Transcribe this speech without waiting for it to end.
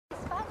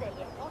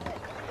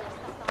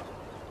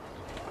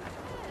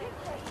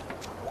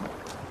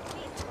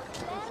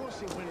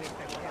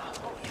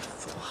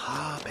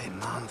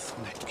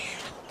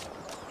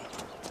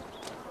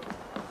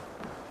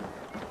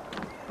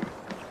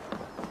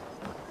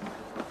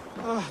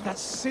That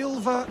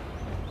silver...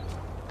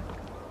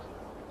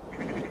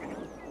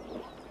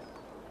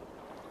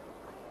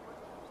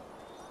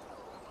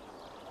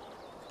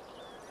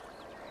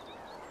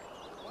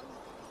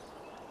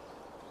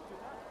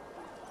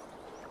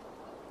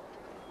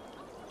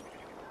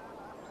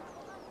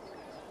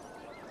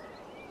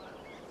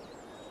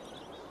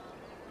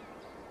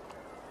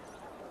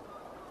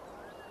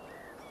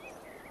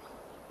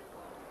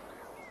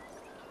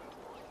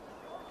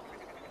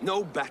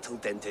 No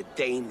battle-dented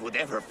Dane would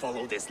ever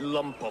follow this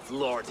lump of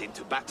lord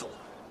into battle.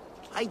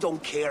 I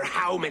don't care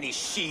how many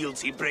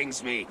shields he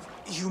brings me.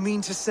 You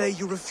mean to say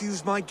you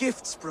refuse my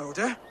gifts,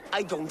 Broder?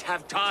 I don't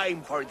have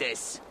time for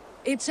this.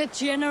 It's a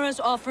generous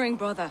offering,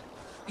 brother.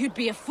 You'd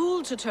be a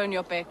fool to turn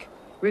your back.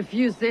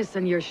 Refuse this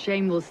and your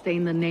shame will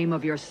stain the name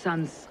of your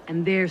sons,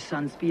 and their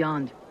sons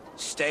beyond.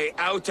 Stay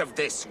out of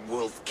this,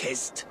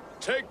 wolf-kissed.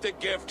 Take the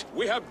gift.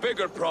 We have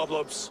bigger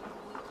problems.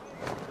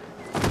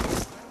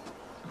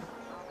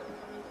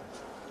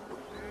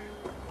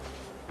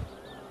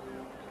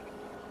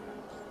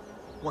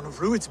 One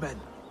of Rued's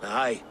men.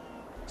 Aye.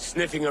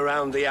 Sniffing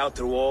around the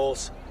outer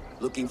walls,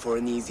 looking for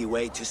an easy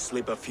way to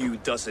slip a few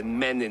dozen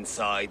men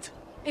inside.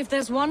 If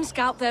there's one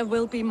scout, there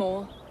will be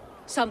more.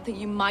 Something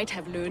you might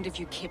have learned if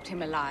you kept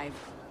him alive.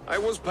 I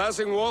was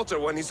passing water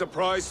when he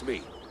surprised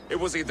me. It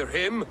was either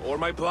him or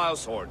my plow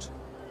sword.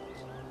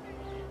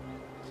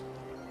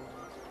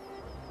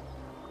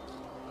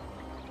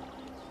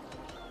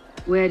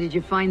 Where did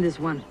you find this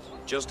one?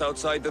 Just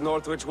outside the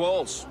Northwich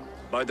walls,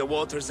 by the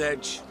water's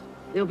edge.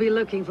 They'll be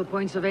looking for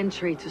points of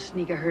entry to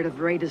sneak a herd of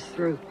raiders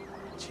through.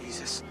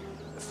 Jesus.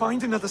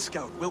 Find another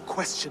scout, we'll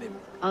question him.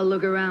 I'll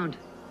look around.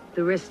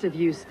 The rest of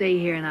you stay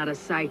here and out of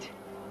sight.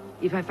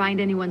 If I find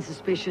anyone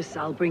suspicious,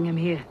 I'll bring him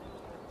here.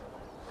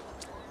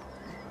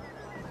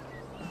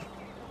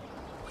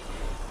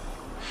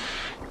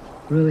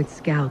 Rued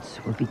scouts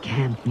will be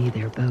camped near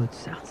their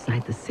boats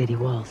outside the city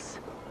walls.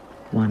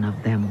 One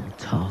of them will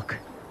talk.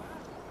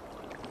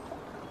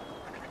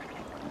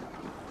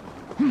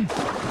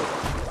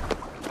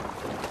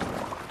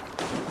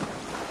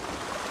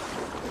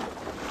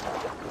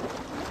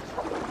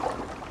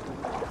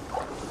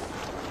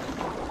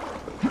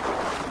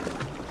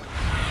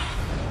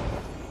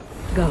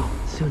 Go,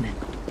 Sunan.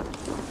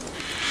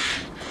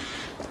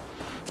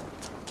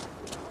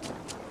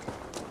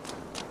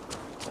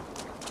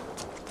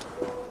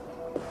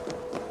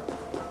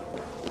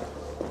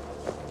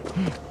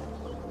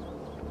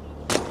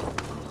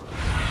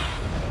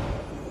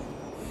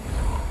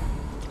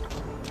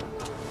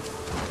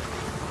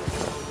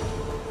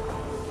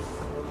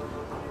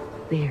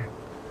 There.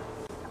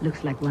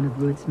 Looks like one of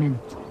Rued's men.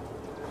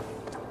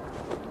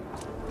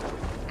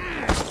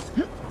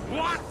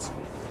 What?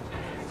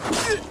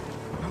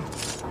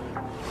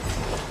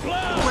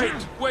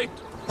 Wait!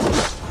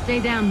 Stay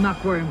down,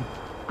 muckworm.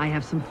 I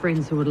have some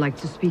friends who would like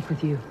to speak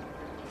with you.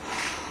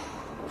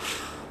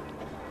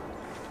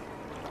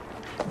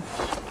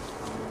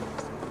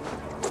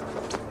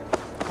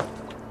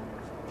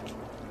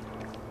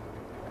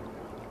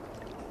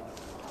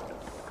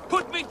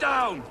 Put me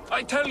down!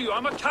 I tell you,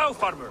 I'm a cow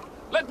farmer.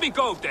 Let me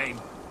go, Dane.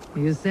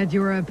 You said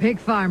you were a pig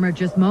farmer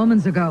just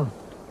moments ago.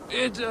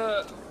 It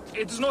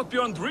is not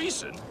beyond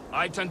reason.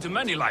 I tend to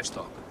many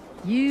livestock.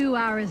 You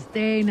are as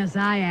Dane as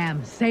I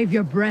am. Save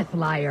your breath,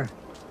 liar.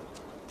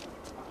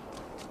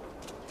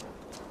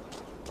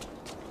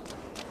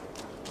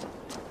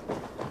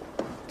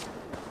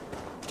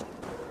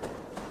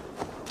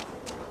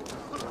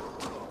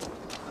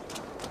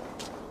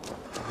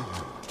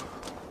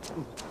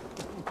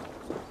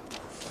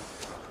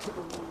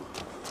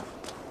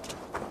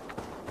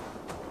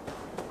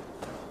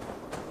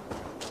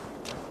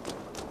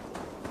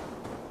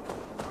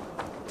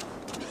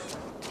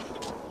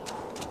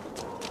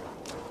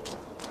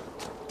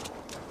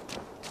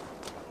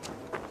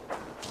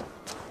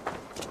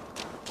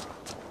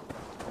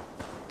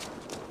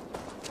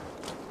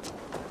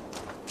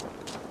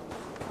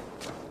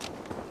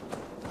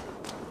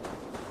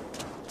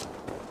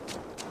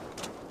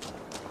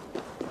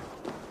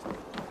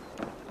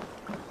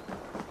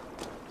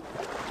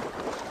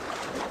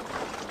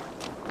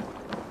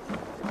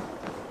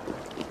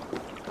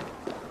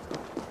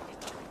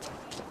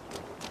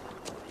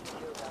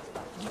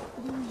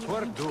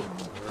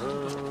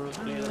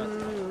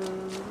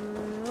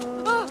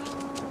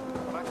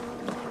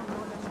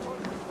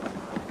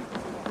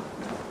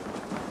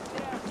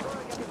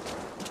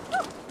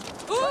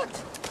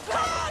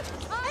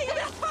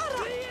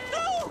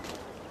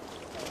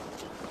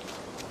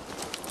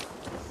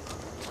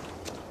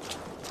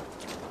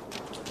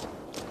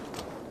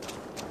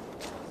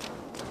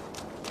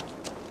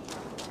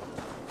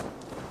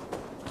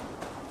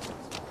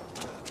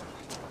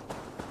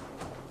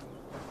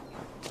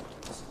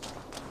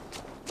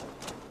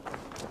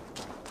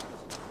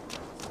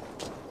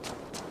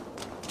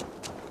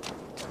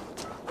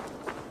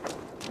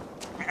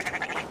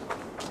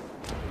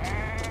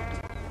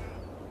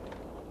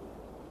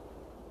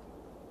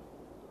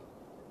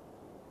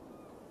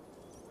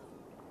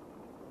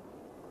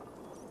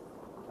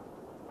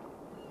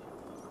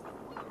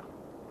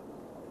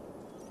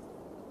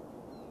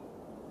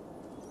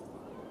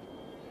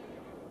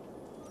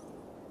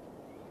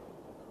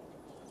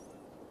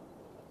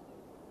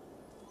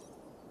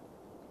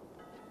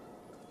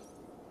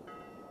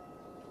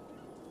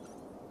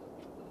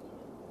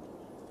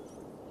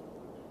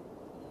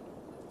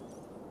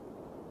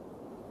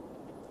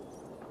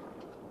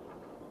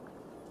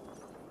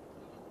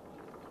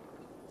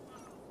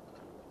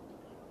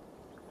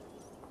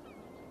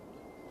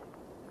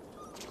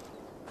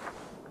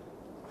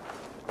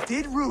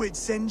 did Ruid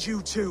send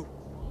you to?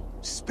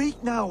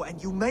 Speak now,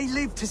 and you may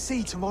live to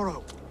see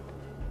tomorrow.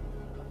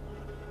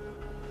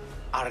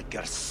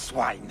 Arger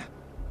swine.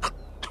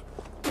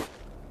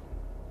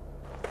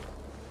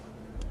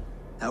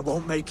 That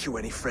won't make you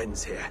any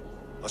friends here.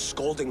 A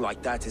scolding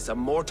like that is a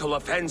mortal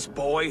offense,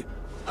 boy.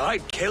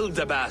 I'd killed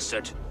the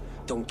bastard.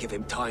 Don't give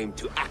him time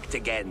to act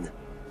again.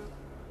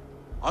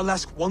 I'll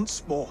ask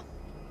once more.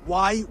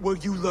 Why were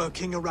you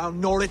lurking around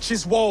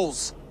Norwich's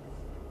walls?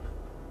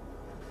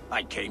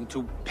 I came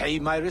to pay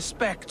my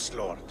respects,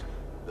 Lord.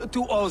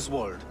 To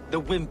Oswald, the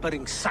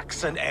whimpering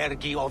Saxon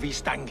ergi of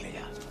East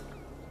Anglia.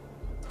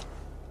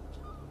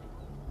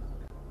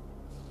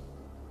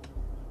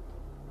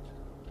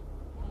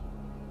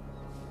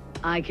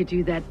 I could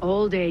do that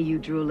all day, you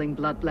drooling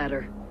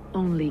bloodbladder.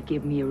 Only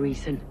give me a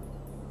reason.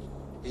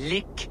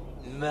 Lick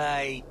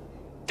my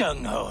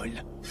dunghole.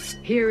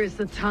 Here is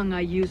the tongue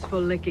I use for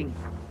licking.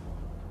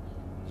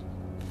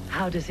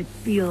 How does it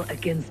feel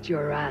against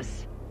your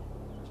ass?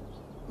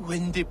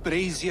 When the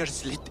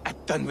braziers lit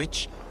at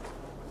Dunwich,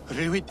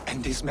 Ruid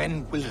and his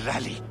men will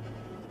rally.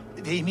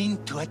 They mean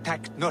to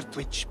attack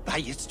Northwich by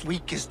its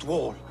weakest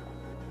wall.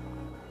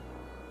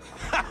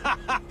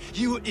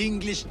 You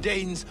English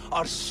Danes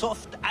are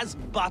soft as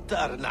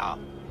butter now.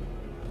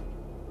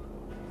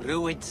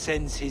 Ruid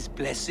sends his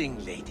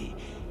blessing, lady.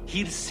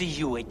 He'll see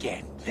you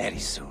again very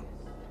soon.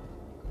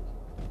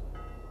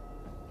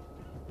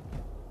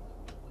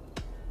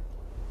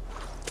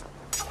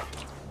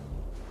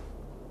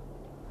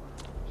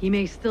 He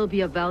may still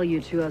be of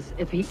value to us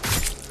if he...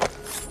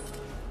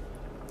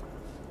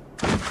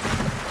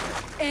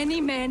 Any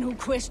man who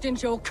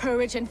questions your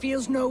courage and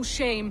feels no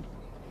shame,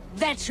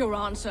 that's your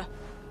answer.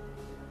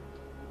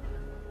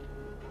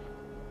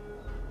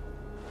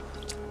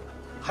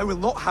 I will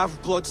not have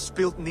blood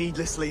spilt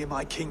needlessly in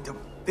my kingdom.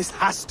 This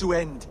has to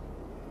end.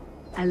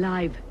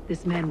 Alive,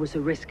 this man was a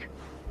risk.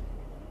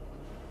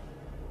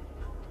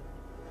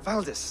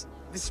 Valdis,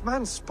 this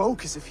man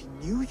spoke as if he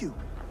knew you.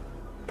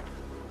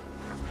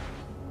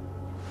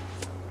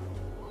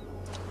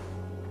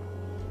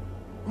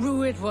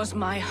 Ruid was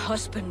my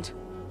husband.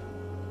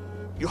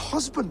 Your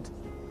husband?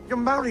 You're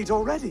married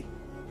already?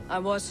 I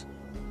was.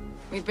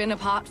 We've been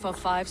apart for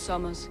 5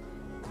 summers.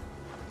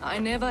 I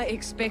never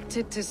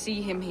expected to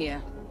see him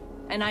here,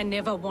 and I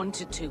never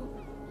wanted to.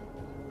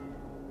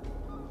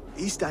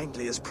 East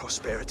Anglia's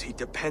prosperity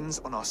depends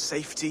on our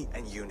safety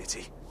and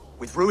unity.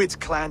 With Ruid's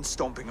clan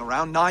stomping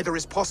around, neither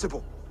is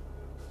possible.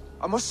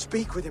 I must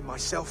speak with him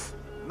myself,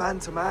 man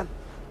to man.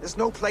 There's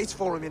no place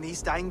for him in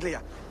East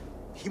Anglia.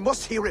 He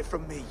must hear it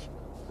from me.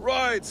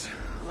 Right.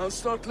 I'll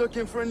start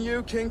looking for a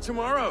new king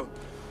tomorrow.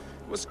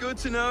 It was good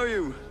to know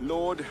you,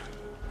 Lord.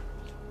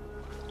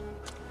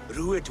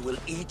 Ruid will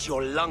eat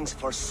your lungs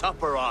for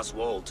supper,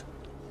 Oswald.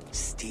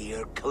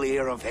 Steer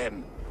clear of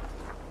him.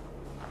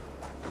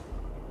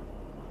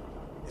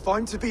 If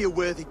I'm to be a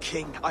worthy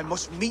king, I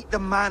must meet the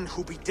man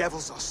who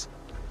bedevils us.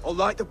 I'll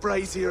light the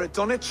brazier at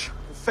Dunwich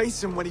and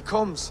face him when he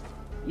comes.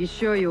 You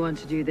sure you want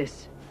to do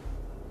this?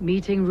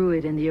 Meeting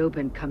Ruid in the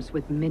open comes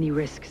with many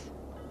risks.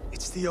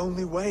 It's the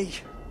only way.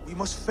 We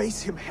must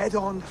face him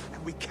head-on,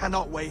 and we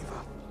cannot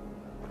waver.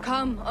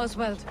 Come,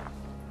 Oswald.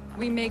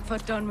 We make for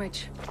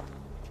Dunwich.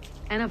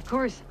 And of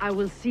course, I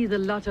will see the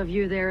lot of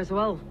you there as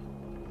well.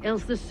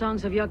 Else the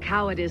songs of your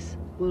cowardice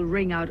will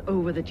ring out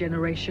over the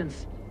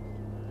generations.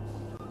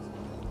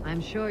 I'm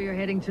sure you're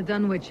heading to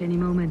Dunwich any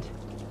moment.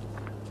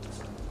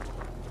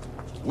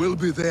 We'll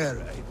be there,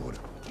 Eivor.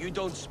 You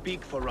don't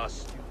speak for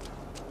us.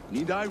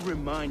 Need I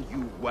remind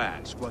you,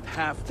 Wags, what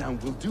Halftown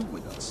will do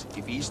with us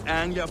if East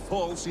Anglia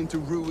falls into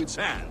Ruid's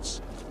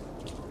hands?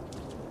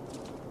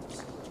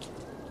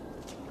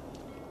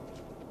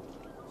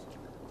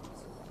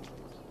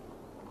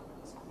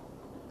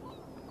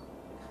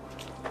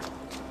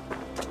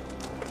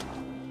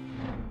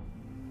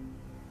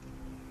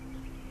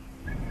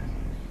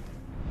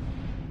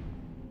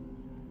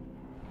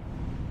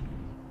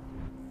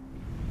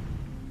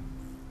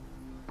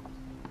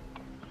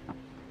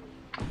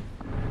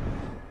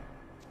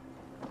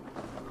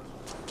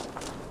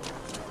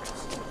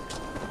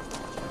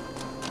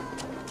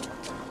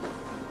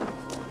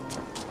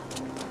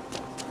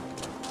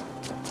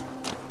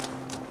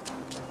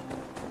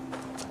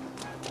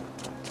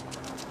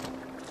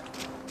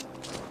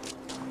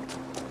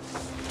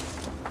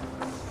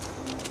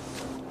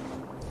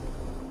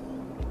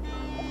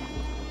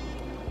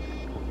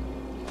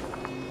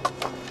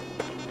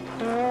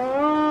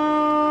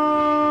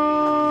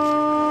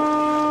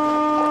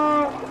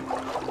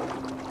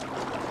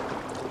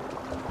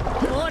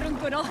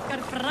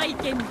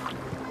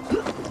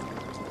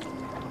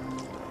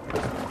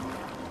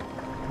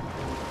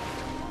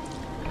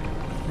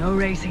 No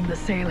raising the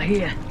sail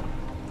here.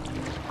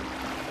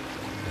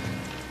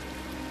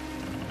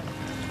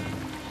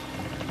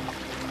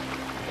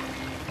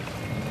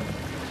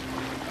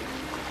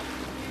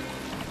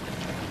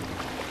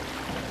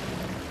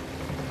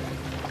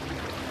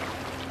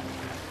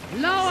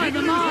 Lower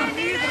the mark!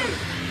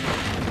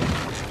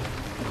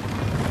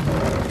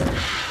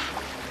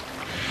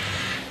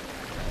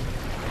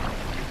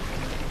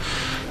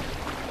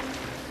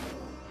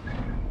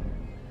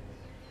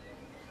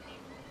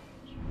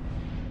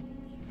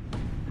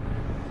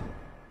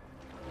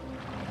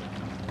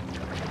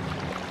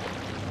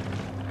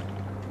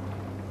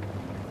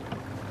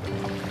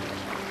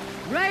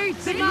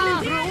 This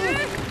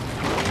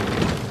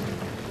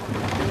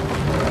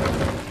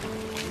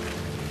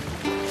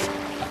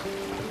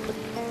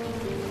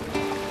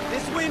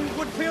wind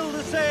would fill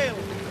the sail.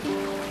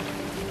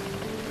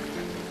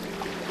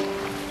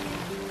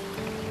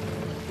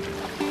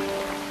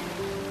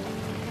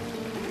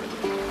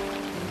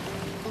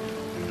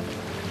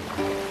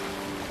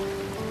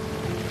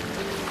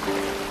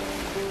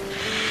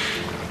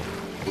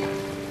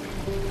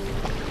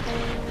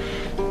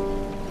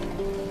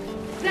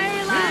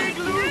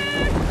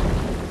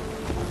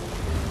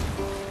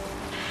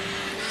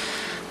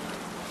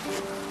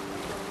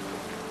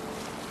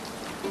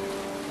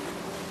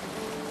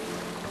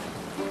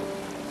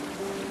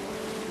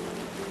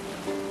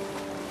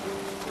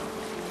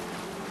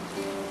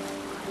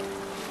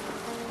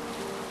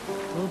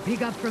 We'll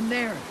pick up from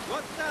there.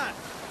 What's that?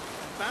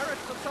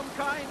 Barracks of some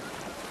kind?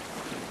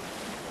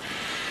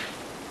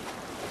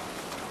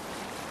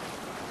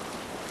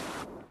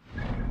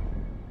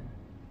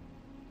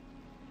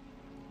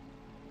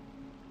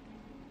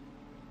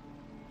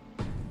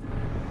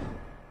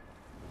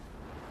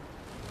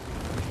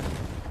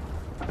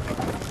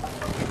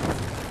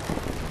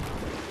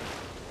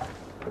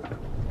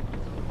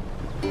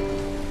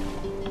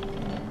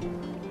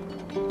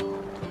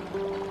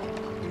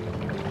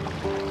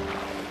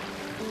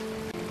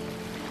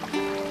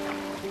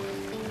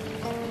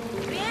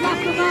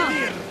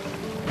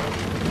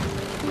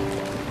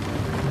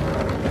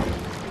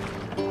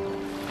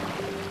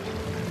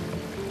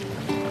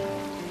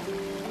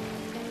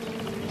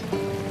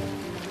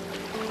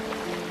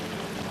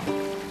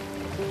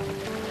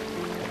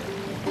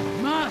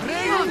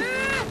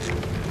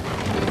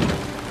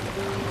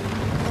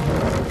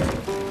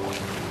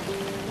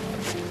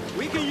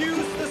 We can use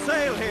the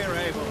sail here,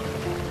 Eivor.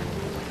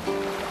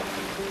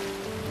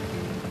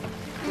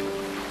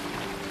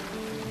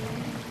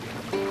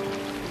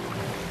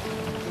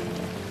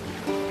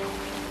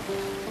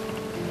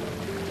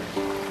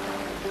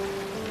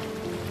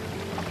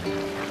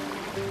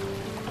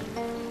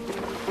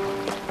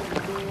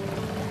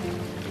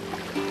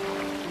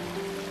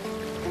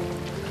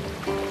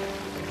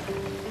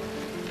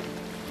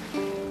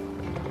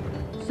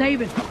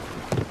 Save it.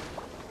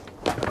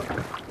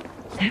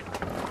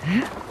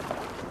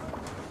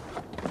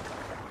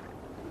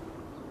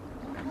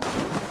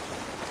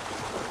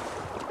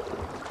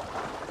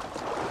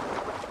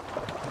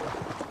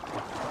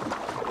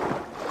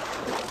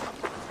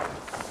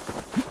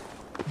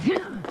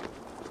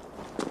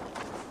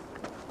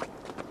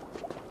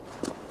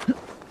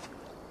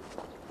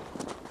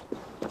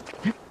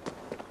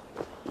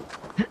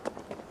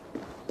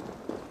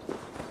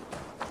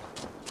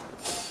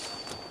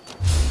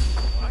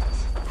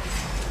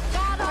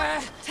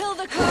 Till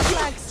the curve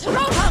legs.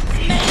 Rope up,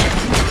 men!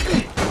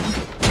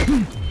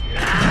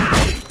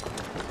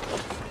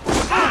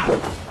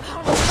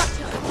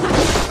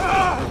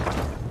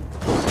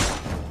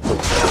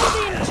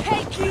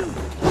 Take you!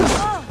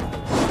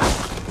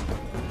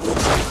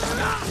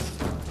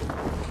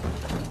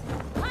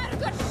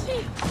 Good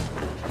sheep!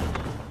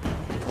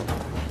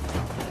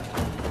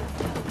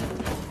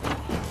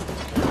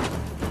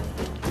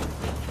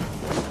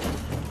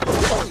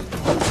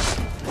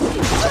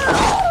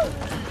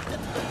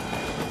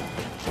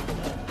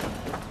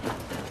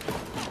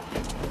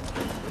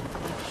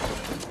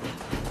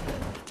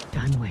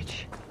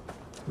 Dunwich.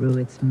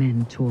 Rued's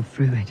men tore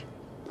through it.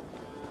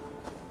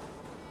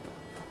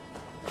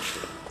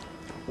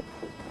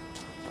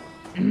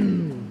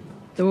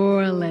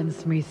 Thor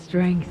lends me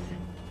strength.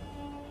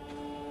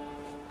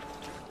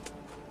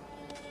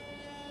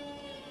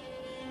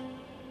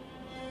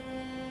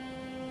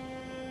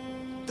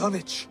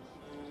 Dunwich.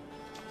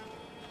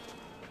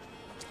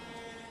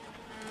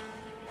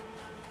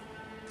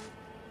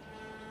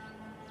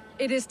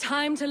 It is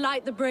time to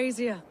light the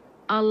brazier.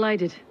 I'll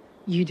light it.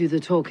 You do the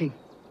talking.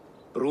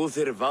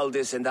 Brother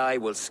Valdis and I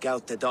will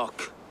scout the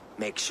dock.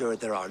 Make sure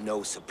there are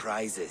no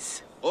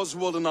surprises.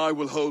 Oswald and I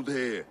will hold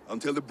here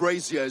until the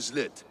brazier is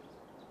lit.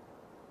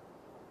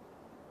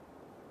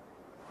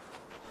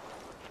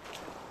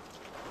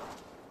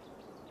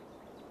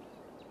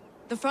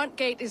 The front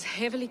gate is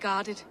heavily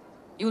guarded.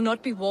 You'll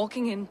not be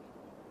walking in.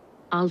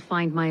 I'll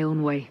find my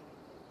own way.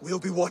 We'll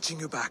be watching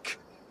you back.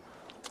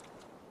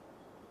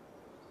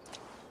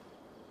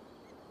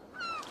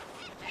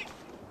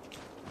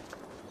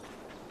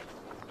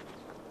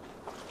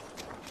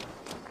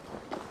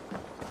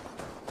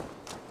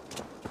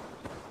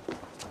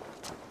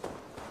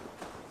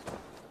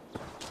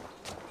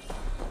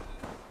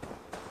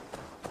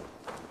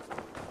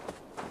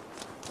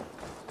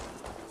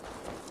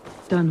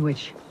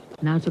 Dunwich.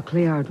 Now to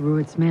clear out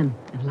Rued's men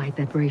and light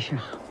that brazier.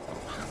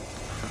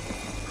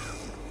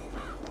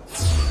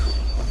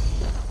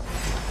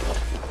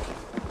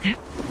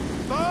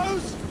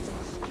 Foes!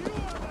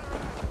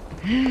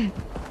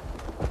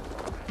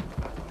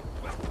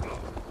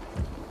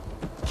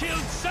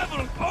 Killed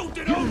several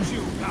Odin owns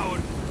you,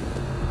 coward!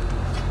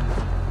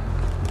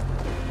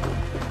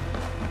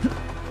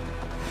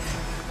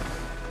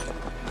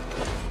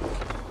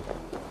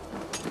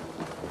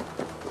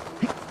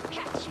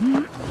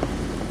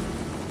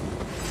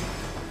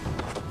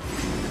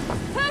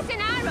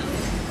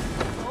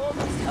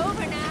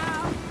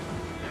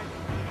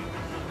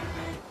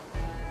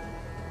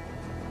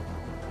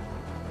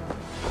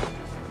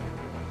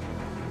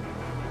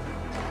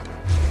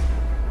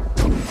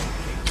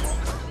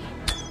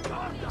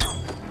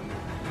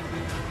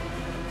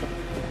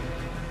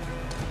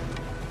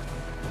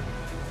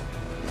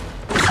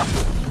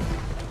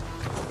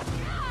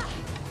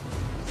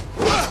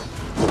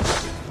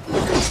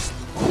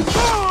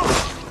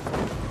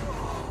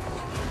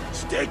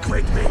 Stick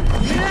with me!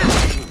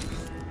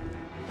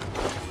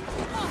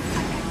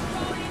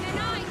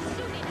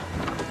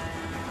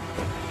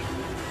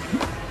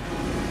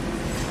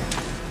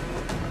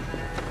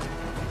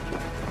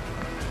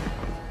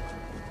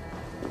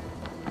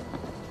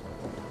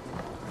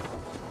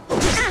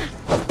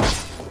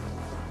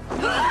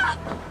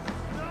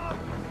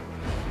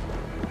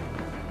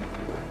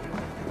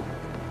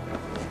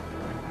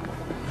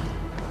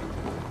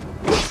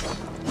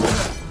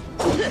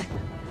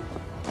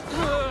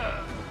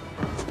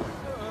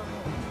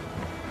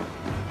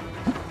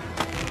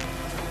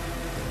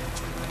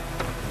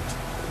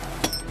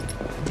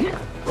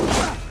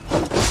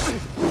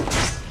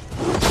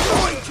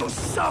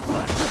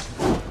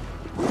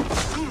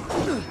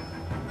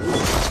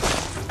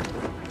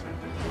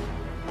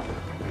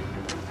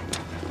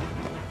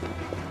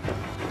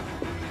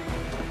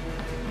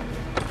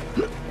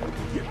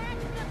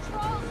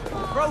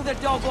 Throw the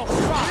dog off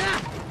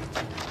track!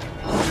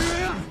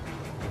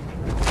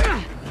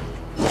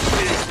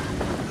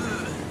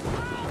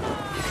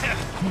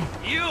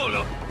 You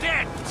look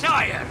dead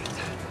tired!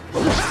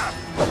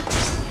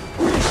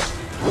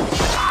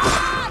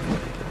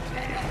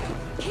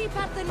 Keep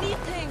at the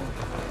knitting!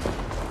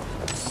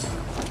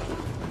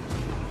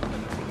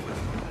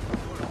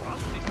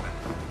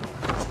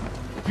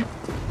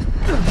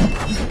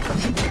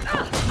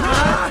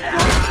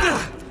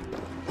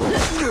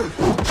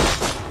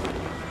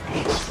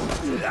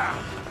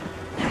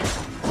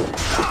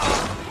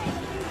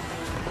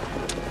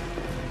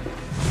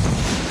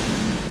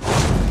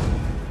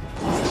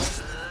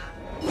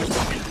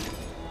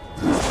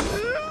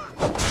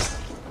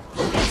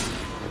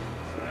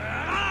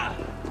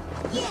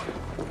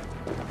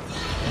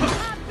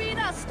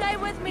 Stay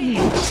with me!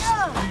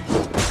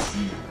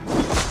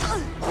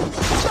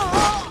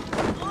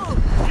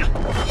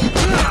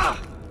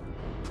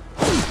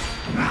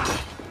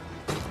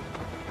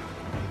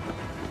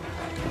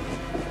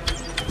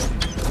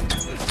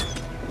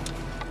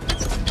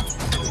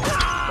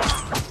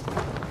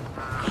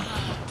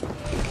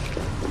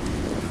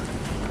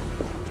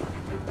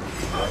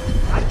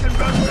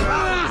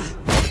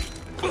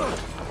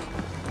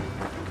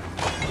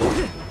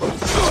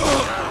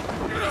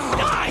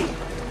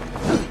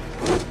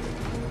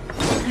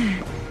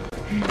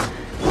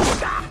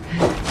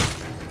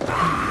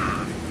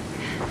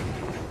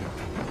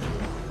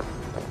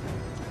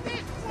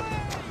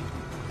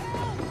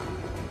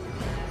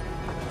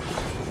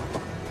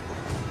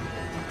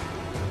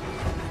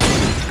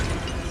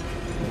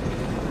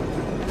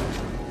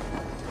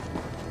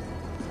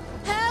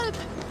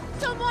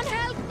 Someone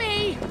help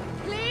me!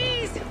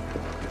 Please!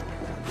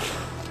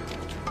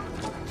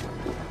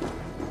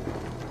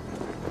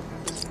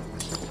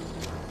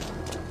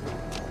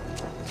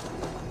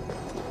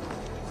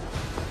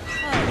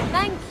 Oh,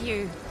 thank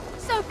you.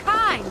 So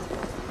kind.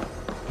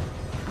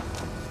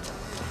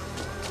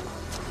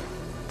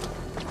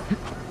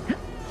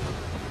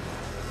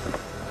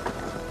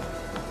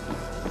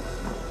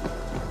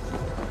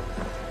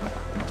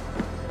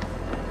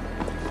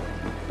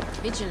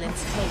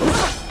 Vigilance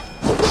pays.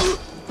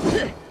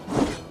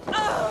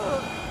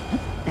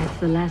 That's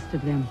the last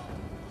of them.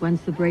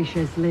 Once the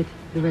brazier is lit,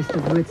 the rest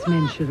of Rued's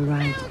men should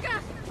arrive.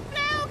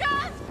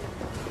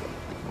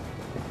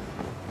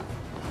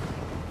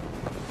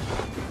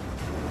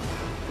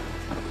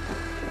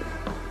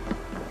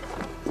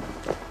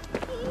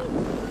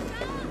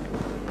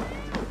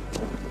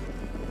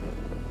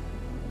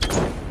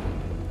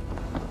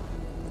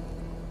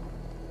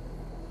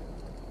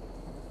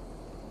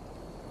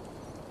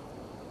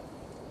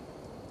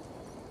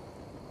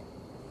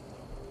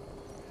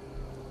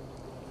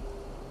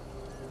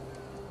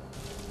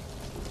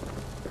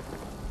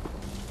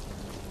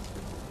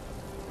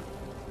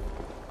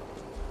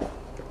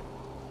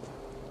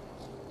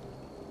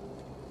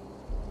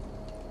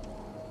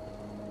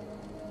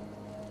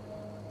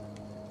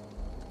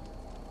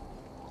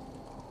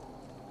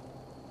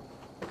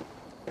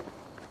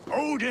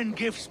 Odin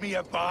gives me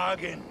a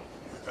bargain.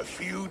 A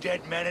few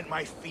dead men at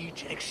my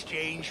feet in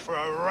exchange for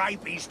a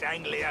ripe East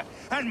Anglia,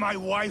 and my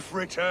wife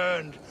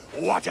returned.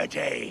 What a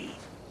day!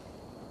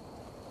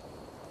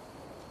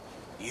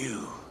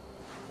 You.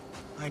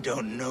 I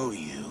don't know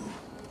you.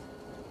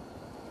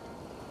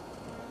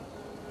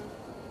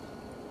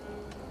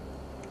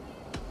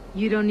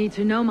 You don't need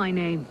to know my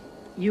name.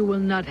 You will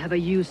not have a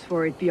use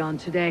for it beyond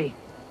today.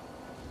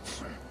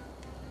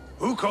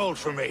 Who called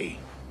for me?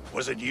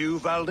 Was it you,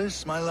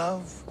 Valdis, my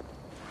love?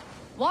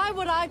 Why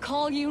would I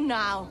call you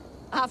now?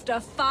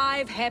 After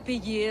 5 happy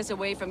years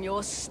away from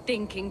your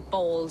stinking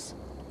balls.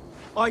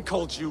 I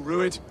called you,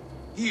 Rued.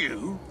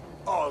 You?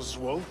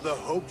 Oswald, the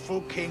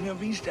hopeful king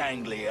of East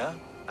Anglia?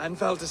 And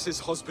Valdis's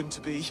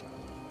husband-to-be.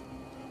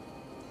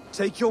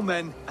 Take your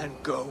men and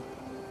go.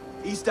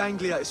 East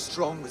Anglia is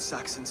strong with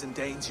Saxons and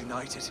Danes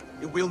united.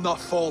 It will not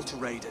fall to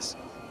raiders.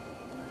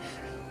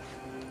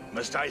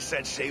 Must I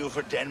set sail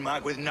for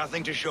Denmark with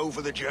nothing to show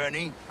for the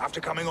journey, after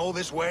coming all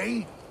this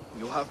way?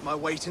 You'll have my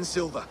weight in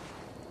silver.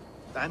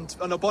 And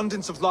an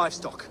abundance of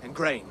livestock and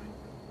grain.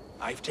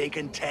 I've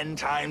taken 10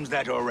 times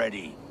that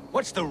already.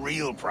 What's the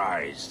real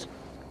prize?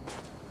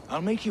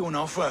 I'll make you an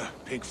offer,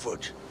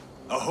 Pigfoot.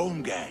 A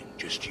home gang,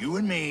 just you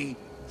and me,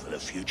 for the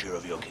future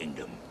of your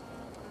kingdom.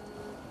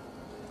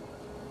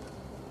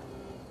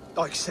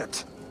 I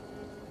accept.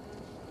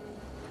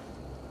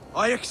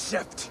 I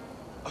accept.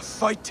 A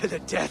fight to the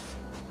death.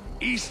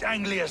 East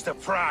Anglia's the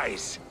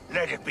prize.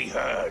 Let it be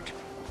heard.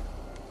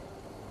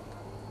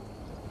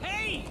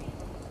 Hey!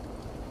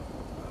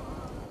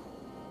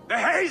 The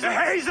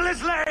hazel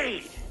is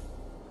laid!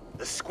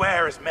 The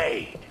square is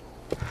made.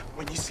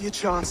 When you see a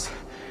chance,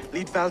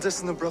 lead Valdis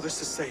and the brothers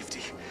to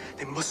safety.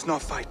 They must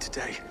not fight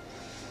today.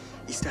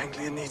 East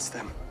Anglia needs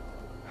them.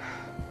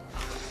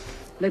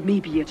 Let me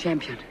be your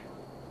champion.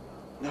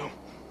 No.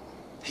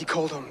 He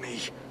called on me.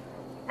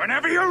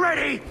 Whenever you're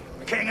ready,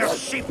 King of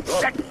Sheep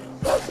Set.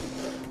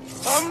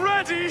 I'm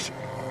ready!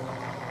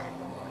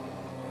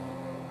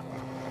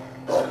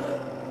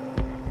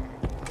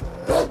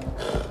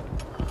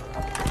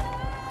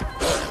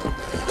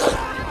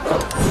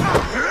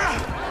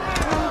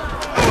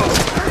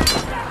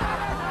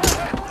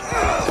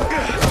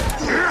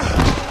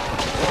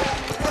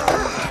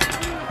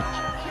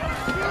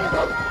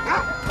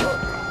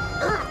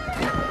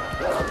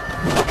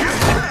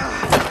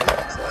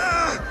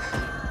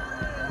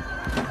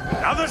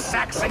 Now the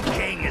Saxon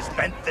king has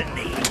bent the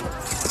knee.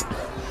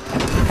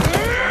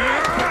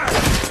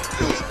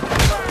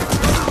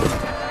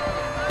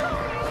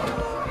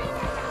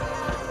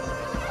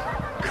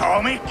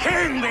 Call me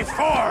king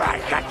before I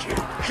got you.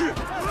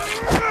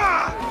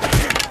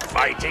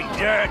 Fighting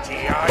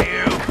dirty, are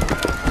you?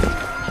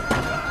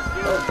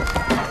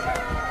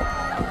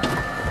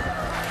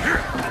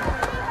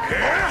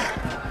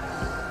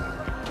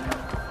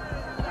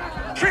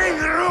 King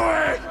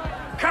Rued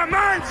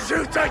commands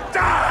you to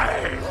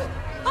die!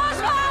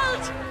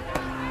 Oswald!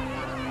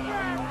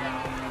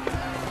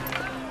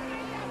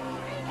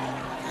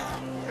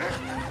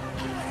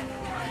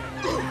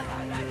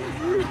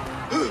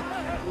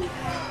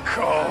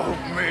 Call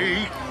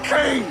me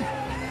king!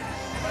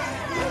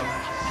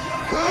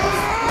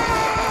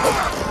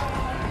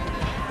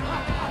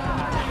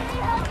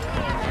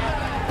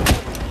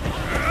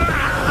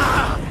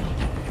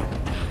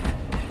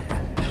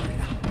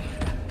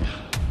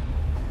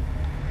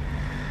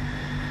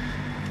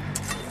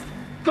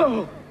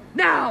 Go!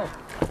 Now!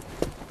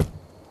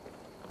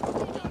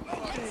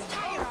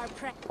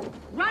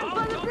 Run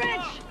for the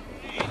bridge!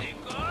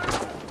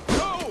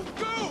 Go!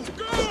 Go!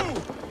 Go!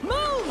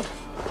 Move!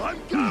 I'm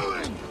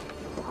going!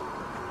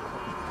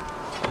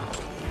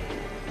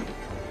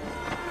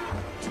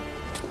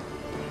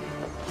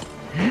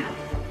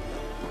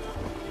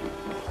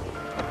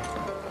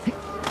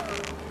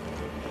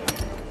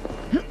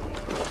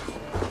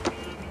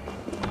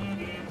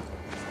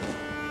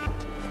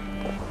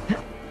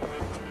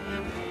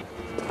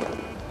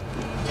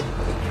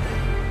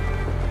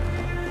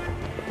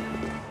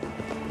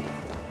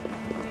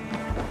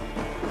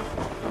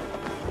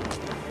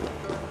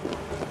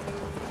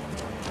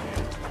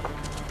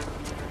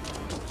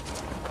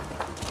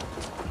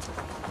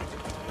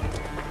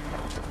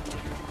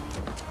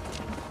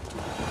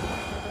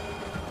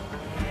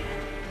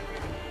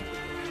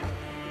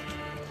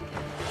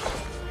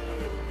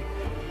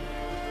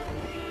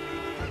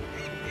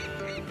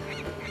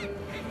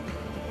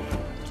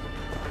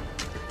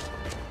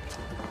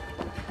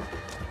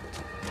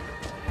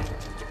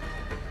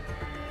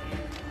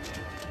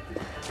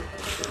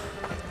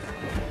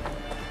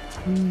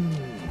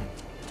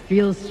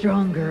 Feel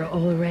stronger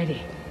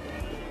already.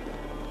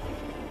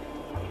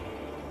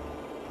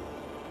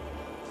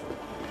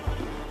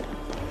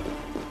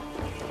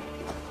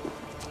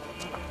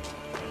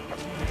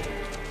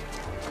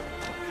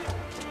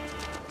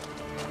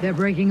 They're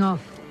breaking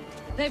off.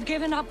 They've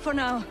given up for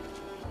now.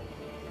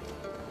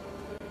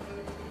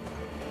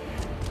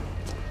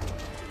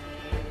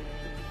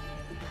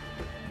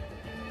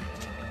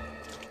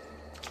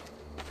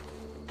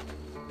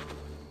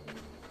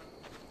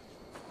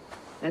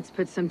 Let's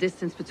put some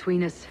distance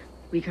between us.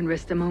 We can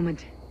rest a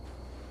moment.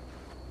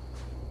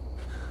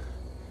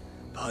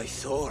 By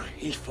Thor,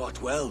 he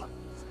fought well.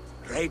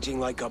 Raging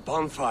like a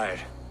bonfire.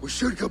 We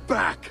should go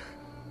back.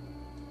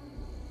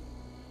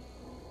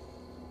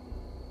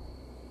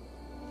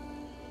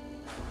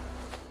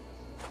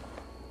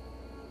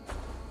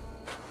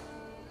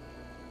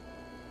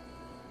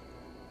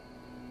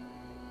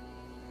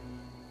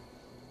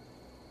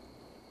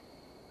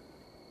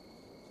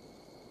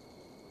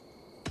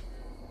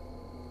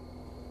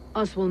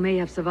 Oswald may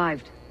have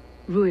survived.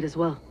 Rued as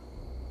well.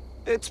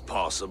 It's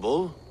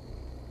possible.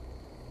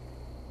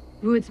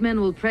 Rued's men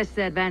will press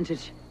the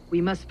advantage.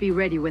 We must be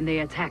ready when they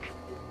attack.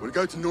 We'll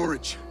go to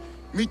Norwich.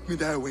 Meet me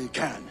there when you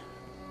can.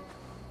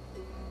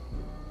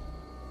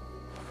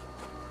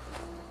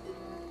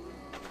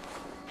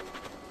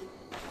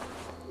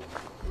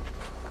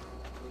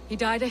 He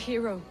died a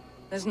hero.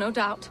 There's no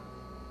doubt.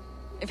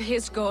 If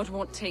his god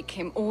won't take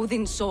him,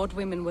 Odin's sword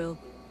women will.